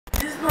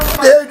What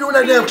the hell you doing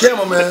that damn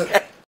camera, man?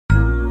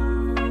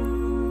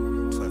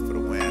 Twin for the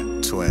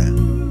win.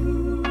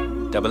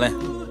 Twin. Double N.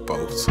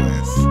 Both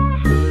twins.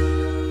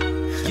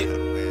 Yeah.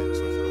 Twin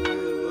for the win.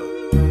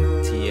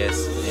 Look. TS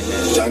and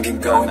then. Junkie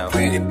going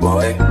pretty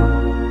boy.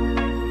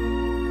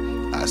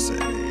 I say.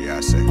 I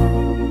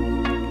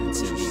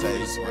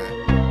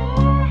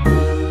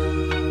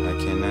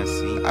cannot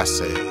see. I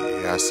say.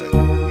 You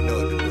know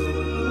what to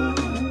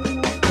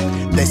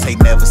do. They say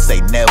never,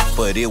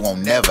 but it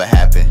won't never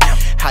happen.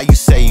 How you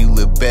say you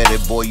live better,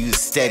 boy, you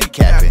steady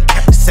capping.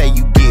 Say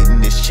you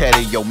getting this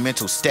cheddar, your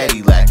mental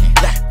steady lacking.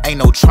 Ain't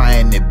no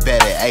trying it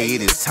better, ayy,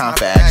 it is time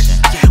for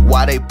action.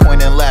 Why they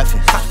pointing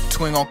laughing?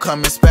 Twin gon'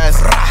 come and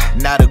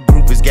spazzing. Now the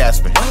group is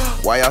gasping.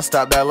 Why y'all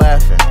stop that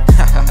laughing?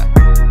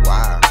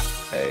 Wow,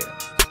 hey,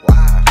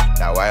 wow.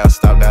 Now why y'all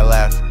stop that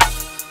laughing?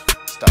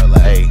 Start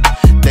laughing. Hey,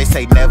 they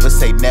say never,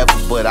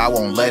 but I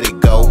won't let it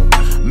go.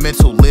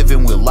 Mental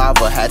living with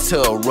lava had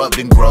to erupt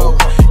and grow.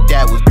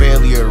 Dad was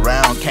barely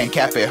around, can't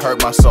cap it,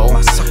 hurt my soul.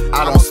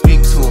 I don't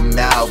speak to him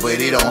now, but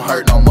it don't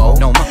hurt no more.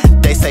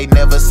 They say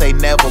never,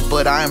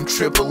 but I am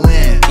triple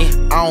in.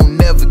 I don't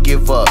never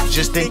give up,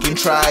 just thinking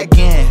try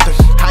again.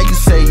 How you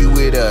say you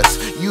with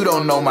us? You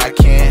don't know my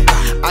kin.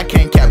 I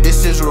can't cap,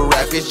 this is real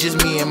rap, it's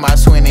just me and my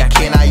twin and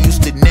kin. I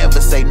used to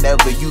never say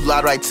never, you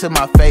lied right to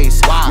my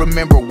face.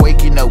 Remember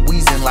waking up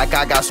wheezing like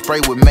I got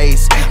sprayed with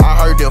mace. I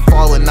heard them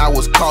falling, I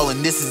was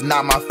calling, this is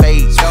not my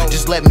fate.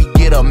 Just let me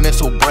get a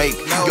mental break,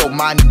 your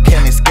mind you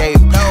can't escape.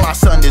 My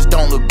son, this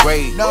don't look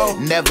great,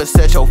 never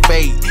set your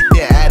fate,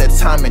 then add a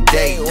time and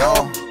date,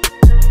 no.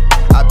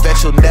 I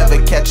bet you'll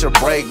never catch a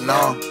break,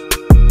 no.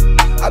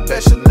 I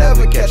bet you'll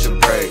never catch a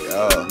break,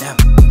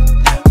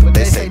 But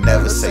they say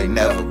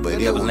never,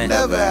 but it will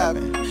never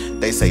happen.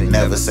 They say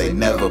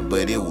never,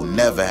 but it will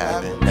never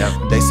happen.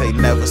 They say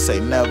never,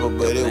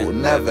 but it will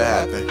never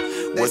happen.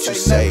 What you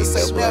say,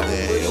 brother,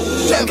 it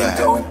will never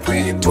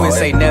happen. Twin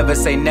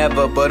say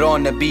never, but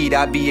on the beat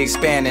I be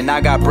expanding.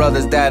 I got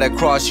brothers that'll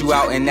cross you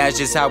out, and that's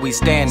just how we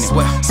standing.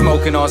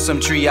 Smoking on some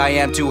tree, I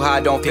am too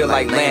high, don't feel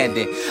like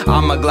landing.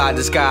 I'ma glide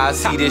the sky, I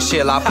see this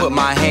shit, I put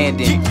my hand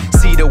in.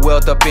 See the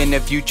wealth up in the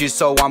future,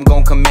 so I'm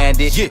gon' command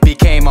it.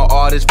 Became an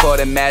artist for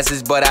the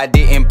masses, but I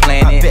didn't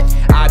plan it.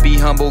 I be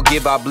humble,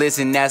 give out bliss,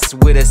 and that's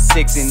with a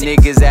 6. And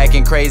niggas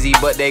acting crazy,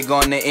 but they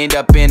gonna end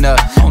up in a.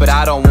 But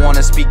I don't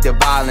wanna speak the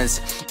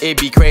violence. It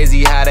be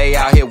crazy how they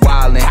out here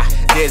wildin'.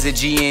 There's a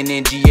G in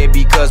NGA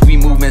because we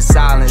move in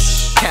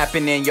silence.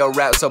 Capping in your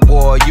rap, so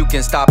boy, you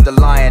can stop the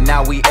lying.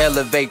 Now we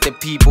elevate the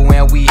people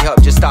and we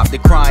help just stop the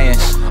crying.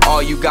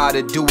 All you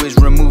gotta do is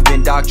remove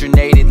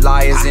indoctrinated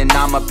liars, and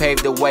I'ma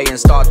pave the way and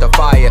start the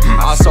fire.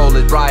 Our soul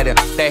is brighter,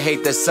 they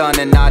hate the sun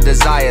and our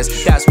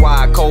desires. That's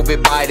why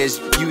COVID biters,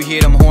 you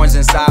hear them horns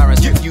and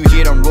sirens. You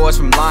hear them roars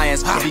from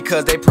lions,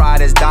 because they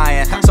pride is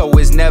dying. So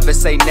it's never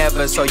say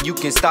never, so you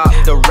can stop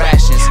the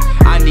rations.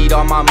 I need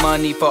all my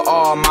money for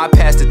all my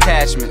past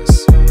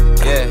attachments.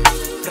 Yeah,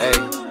 hey.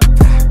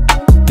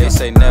 They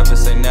say never,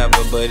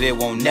 but it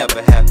won't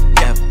never happen.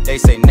 They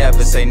say never,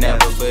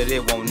 but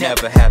it won't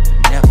never happen.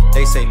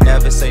 They say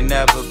never,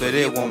 but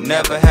it won't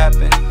never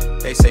happen.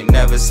 They say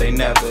never,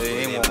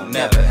 it won't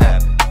never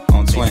happen.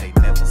 On Twin.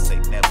 They say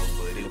never,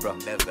 but it will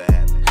never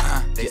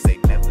happen. They say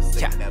never,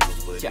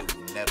 but it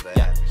will never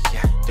happen.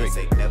 They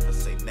say never,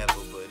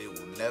 but it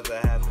will never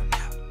happen.